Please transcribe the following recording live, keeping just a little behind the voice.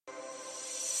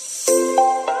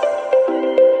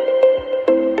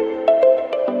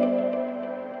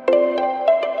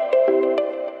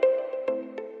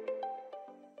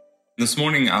This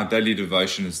morning, our daily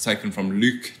devotion is taken from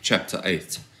Luke chapter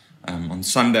 8. On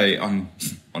Saturday, it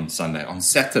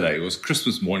was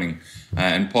Christmas morning,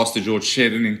 and Pastor George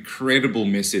shared an incredible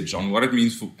message on what it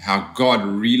means for how God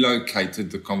relocated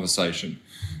the conversation,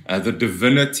 the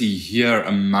divinity here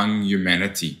among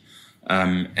humanity,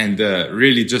 and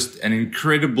really just an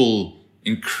incredible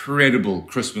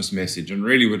Christmas message. And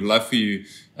really would love for you,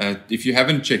 if you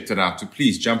haven't checked it out, to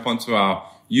please jump onto our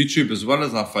YouTube as well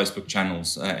as our Facebook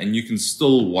channels, and you can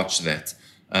still watch that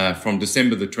from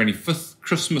December the 25th,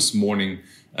 Christmas morning.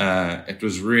 It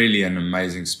was really an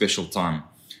amazing, special time.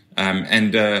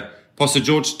 And Pastor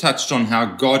George touched on how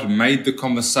God made the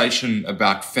conversation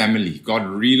about family. God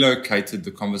relocated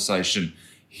the conversation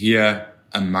here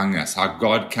among us, how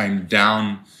God came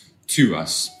down to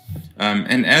us.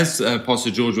 And as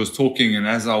Pastor George was talking and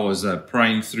as I was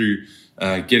praying through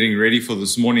getting ready for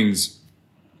this morning's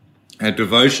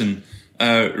devotion,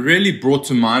 really brought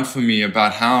to mind for me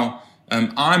about how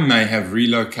I may have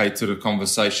relocated a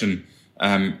conversation,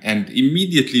 and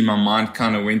immediately my mind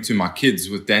kind of went to my kids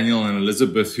with Daniel and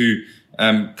Elizabeth, who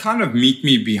kind of meet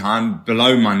me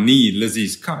below my knee.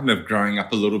 Lizzie's kind of growing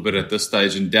up a little bit at this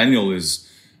stage, and Daniel is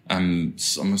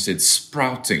almost said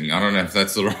sprouting. I don't know if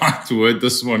that's the right word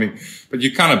this morning, but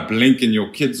you kind of blink and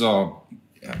your kids are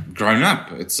grown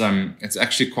up. It's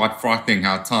actually quite frightening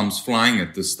how time's flying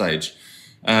at this stage.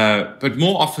 But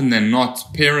more often than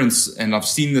not, parents, and I've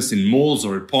seen this in malls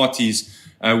or at parties,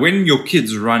 when your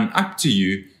kids run up to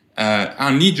you,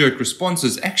 our knee-jerk response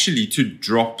is actually to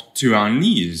drop to our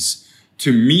knees,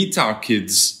 to meet our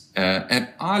kids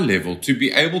at our level, to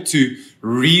be able to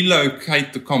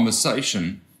relocate the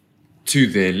conversation to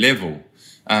their level.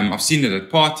 I've seen it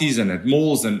at parties and at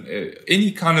malls and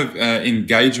any kind of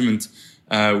engagement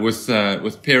with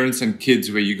parents and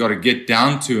kids where you got to get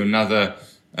down to another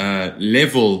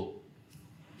level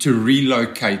to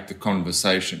relocate the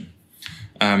conversation.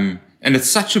 And it's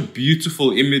such a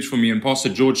beautiful image for me, and Pastor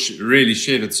George really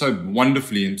shared it so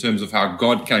wonderfully in terms of how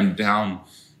God came down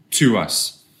to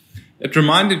us. It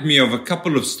reminded me of a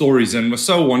couple of stories, and it was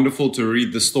so wonderful to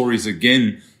read the stories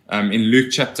again in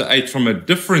Luke chapter 8 from a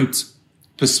different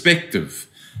perspective.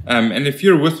 And if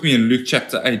you're with me in Luke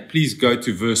chapter 8, please go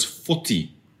to verse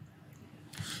 40,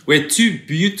 where two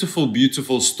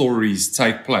beautiful stories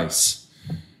take place.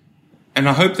 And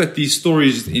I hope that these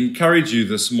stories encourage you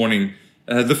this morning.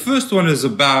 The first one is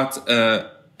about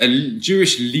a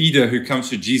Jewish leader who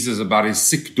comes to Jesus about his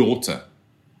sick daughter.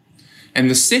 And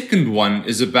the second one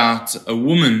is about a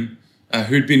woman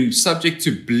who'd been subject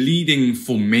to bleeding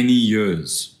for many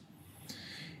years.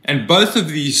 And both of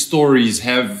these stories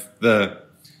have the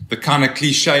kind of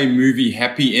cliche movie,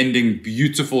 happy ending,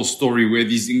 beautiful story where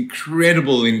these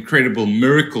incredible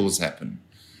miracles happen.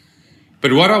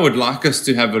 But what I would like us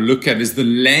to have a look at is the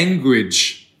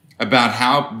language about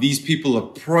how these people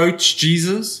approach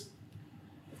Jesus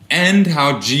and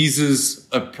how Jesus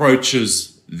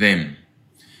approaches them.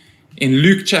 In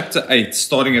Luke chapter 8,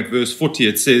 starting at verse 40,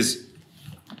 it says,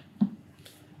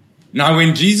 "Now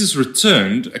when Jesus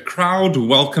returned, a crowd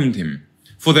welcomed him,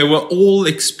 for they were all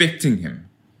expecting him.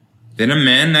 Then a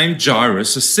man named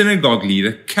Jairus, a synagogue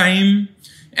leader, came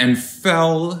and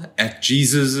fell at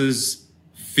Jesus'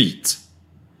 feet."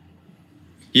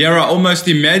 Here I almost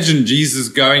imagine Jesus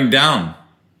going down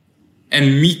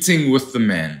and meeting with the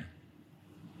man.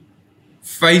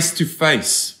 Face to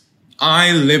face,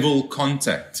 eye-level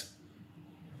contact,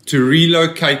 to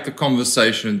relocate the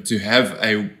conversation, to have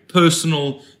a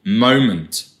personal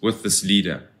moment with this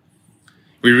leader.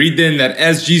 We read then that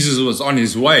as Jesus was on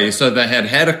his way, so they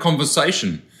had a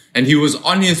conversation, and he was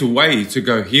on his way to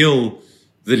go heal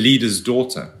the leader's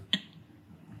daughter.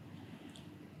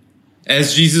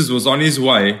 As Jesus was on his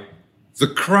way, the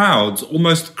crowds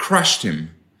almost crushed him,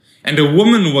 and a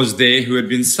woman was there who had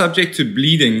been subject to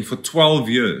bleeding for 12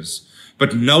 years,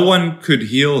 but no one could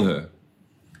heal her.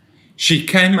 She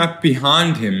came up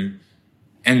behind him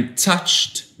and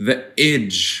touched the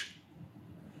edge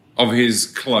of his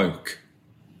cloak.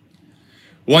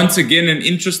 Once again, an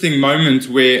interesting moment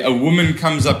where a woman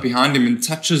comes up behind him and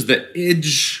touches the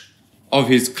edge of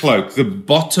his cloak, the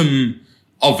bottom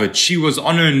of it. She was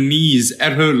on her knees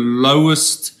at her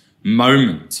lowest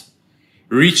moment,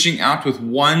 reaching out with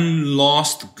one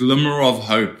last glimmer of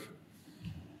hope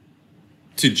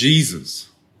to Jesus,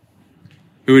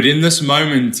 who would in this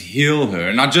moment heal her.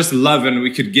 And I just love, and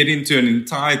we could get into an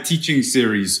entire teaching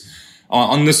series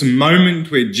on this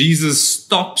moment where Jesus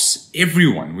stops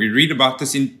everyone. We read about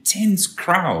this intense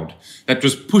crowd that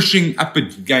was pushing up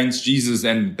against Jesus,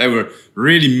 and they were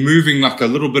really moving like a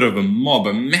little bit of a mob,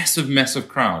 a massive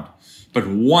crowd. But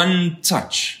one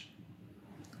touch,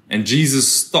 and Jesus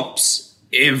stops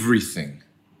everything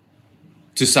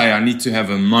to say, I need to have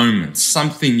a moment.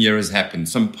 Something here has happened.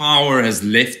 Some power has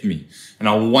left me. And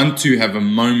I want to have a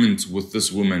moment with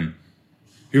this woman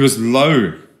who was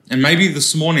low. And maybe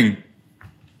this morning,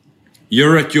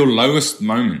 you're at your lowest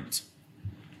moment.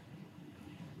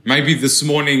 Maybe this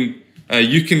morning,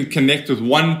 you can connect with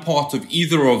one part of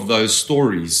either of those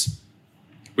stories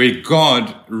where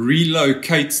God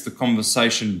relocates the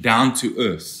conversation down to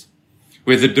earth,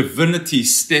 where the divinity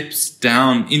steps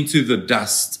down into the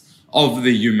dust of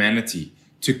the humanity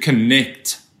to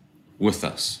connect with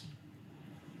us.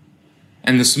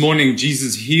 And this morning,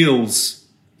 Jesus heals,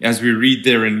 as we read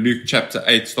there in Luke chapter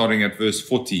 8, starting at verse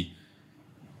 40.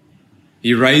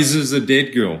 He raises a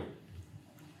dead girl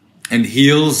and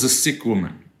heals a sick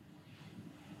woman,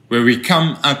 where we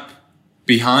come up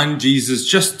behind Jesus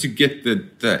just to get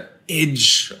the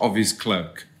edge of his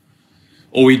cloak.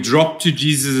 Or we drop to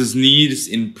Jesus' knees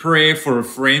in prayer for a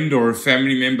friend or a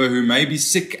family member who may be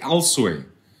sick elsewhere,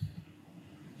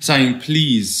 saying,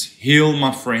 please heal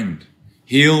my friend,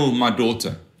 heal my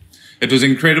daughter. It was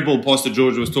incredible. Pastor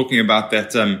George was talking about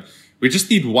that. We just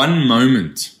need one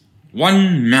moment,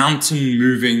 one mountain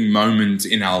moving moment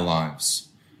in our lives.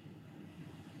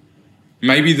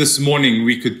 Maybe this morning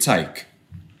we could take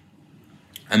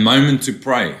a moment to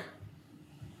pray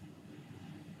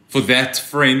for that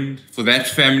friend, for that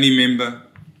family member,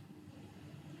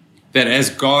 that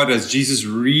as Jesus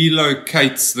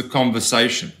relocates the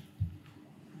conversation,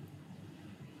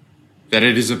 that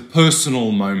it is a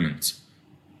personal moment,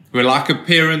 where like a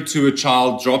parent to a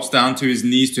child drops down to his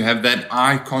knees to have that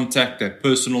eye contact, that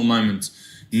personal moment.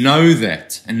 Know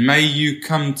that, and may you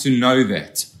come to know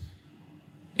that.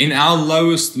 In our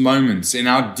lowest moments, in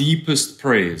our deepest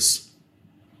prayers,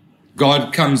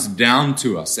 God comes down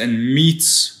to us and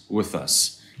meets with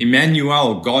us.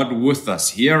 Emmanuel, God with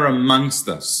us, here amongst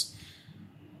us,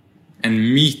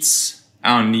 and meets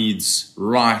our needs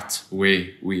right where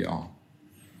we are.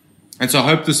 And so I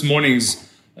hope this morning's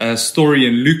story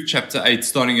in Luke chapter 8,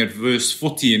 starting at verse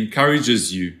 40,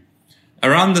 encourages you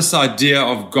around this idea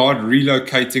of God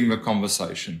relocating the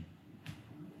conversation.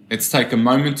 Let's take a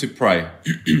moment to pray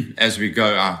as we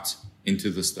go out into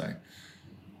this day.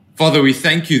 Father, we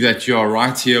thank you that you are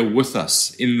right here with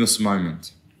us in this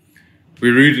moment. We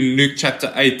read in Luke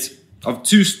chapter 8 of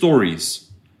two stories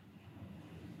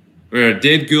where a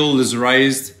dead girl is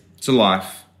raised to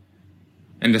life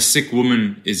and a sick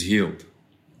woman is healed.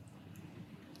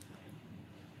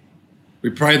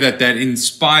 We pray that that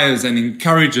inspires and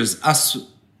encourages us,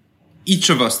 each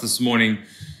of us this morning,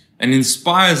 and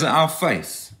inspires our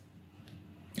faith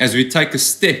as we take a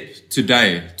step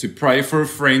today to pray for a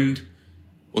friend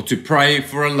or to pray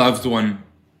for a loved one,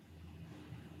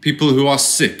 people who are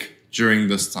sick during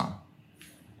this time.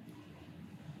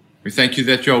 We thank you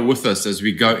that you are with us as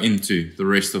we go into the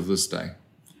rest of this day.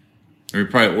 And we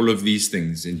pray all of these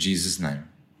things in Jesus' name.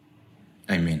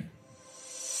 Amen.